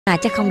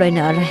Chắc không đòi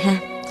nợ rồi ha.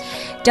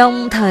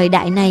 Trong thời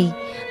đại này,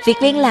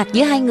 việc liên lạc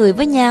giữa hai người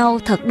với nhau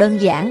thật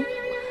đơn giản.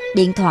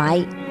 Điện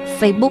thoại,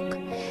 Facebook.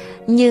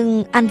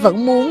 Nhưng anh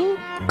vẫn muốn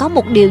có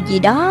một điều gì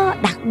đó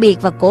đặc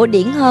biệt và cổ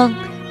điển hơn.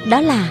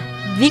 Đó là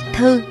viết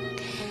thư.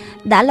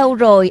 Đã lâu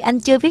rồi anh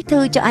chưa viết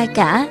thư cho ai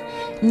cả.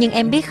 Nhưng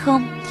em biết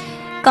không,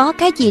 có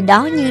cái gì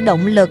đó như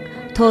động lực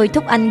thôi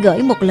thúc anh gửi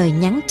một lời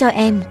nhắn cho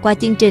em qua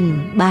chương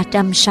trình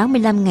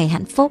 365 ngày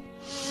hạnh phúc.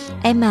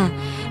 Em à,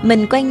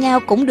 mình quen nhau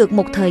cũng được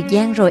một thời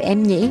gian rồi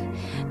em nhỉ.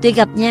 Tuy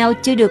gặp nhau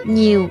chưa được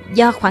nhiều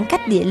do khoảng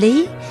cách địa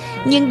lý,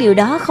 nhưng điều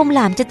đó không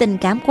làm cho tình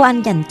cảm của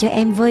anh dành cho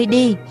em vơi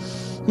đi.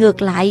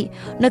 Ngược lại,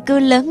 nó cứ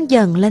lớn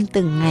dần lên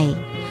từng ngày.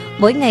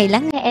 Mỗi ngày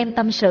lắng nghe em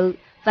tâm sự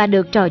và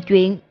được trò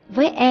chuyện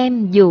với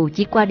em dù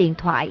chỉ qua điện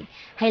thoại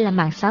hay là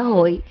mạng xã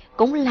hội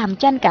cũng làm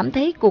cho anh cảm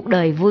thấy cuộc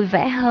đời vui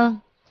vẻ hơn.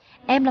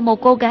 Em là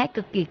một cô gái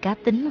cực kỳ cá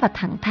tính và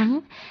thẳng thắn,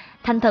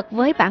 thành thật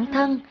với bản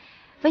thân,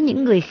 với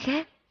những người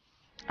khác.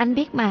 Anh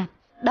biết mà,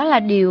 đó là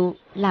điều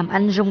làm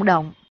anh rung động.